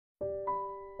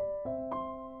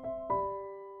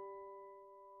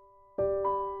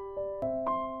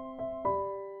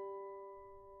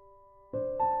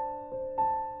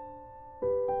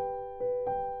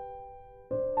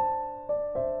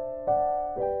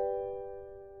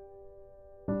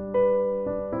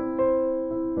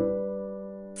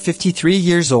53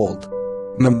 years old,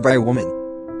 Mumbai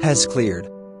woman, has cleared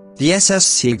the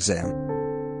SSC exam.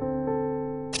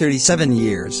 37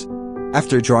 years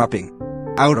after dropping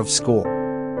out of school.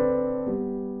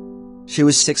 She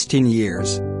was 16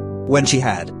 years when she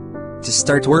had to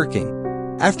start working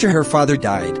after her father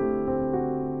died.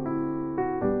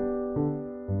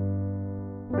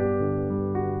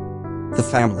 The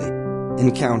family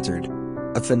encountered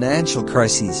a financial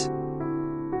crisis.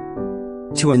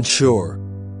 To ensure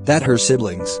that her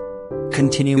siblings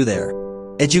continue their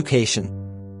education,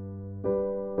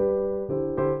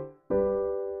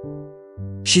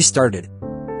 she started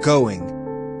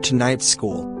going to night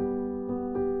school.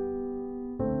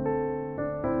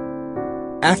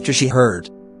 After she heard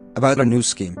about a new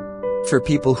scheme for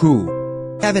people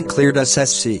who haven't cleared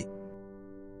SSC,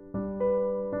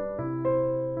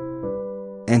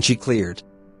 and she cleared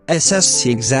SSC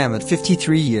exam at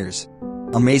 53 years.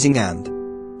 Amazing and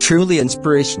truly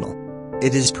inspirational.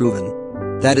 It is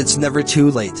proven that it's never too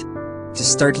late to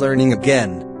start learning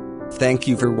again. Thank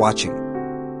you for watching.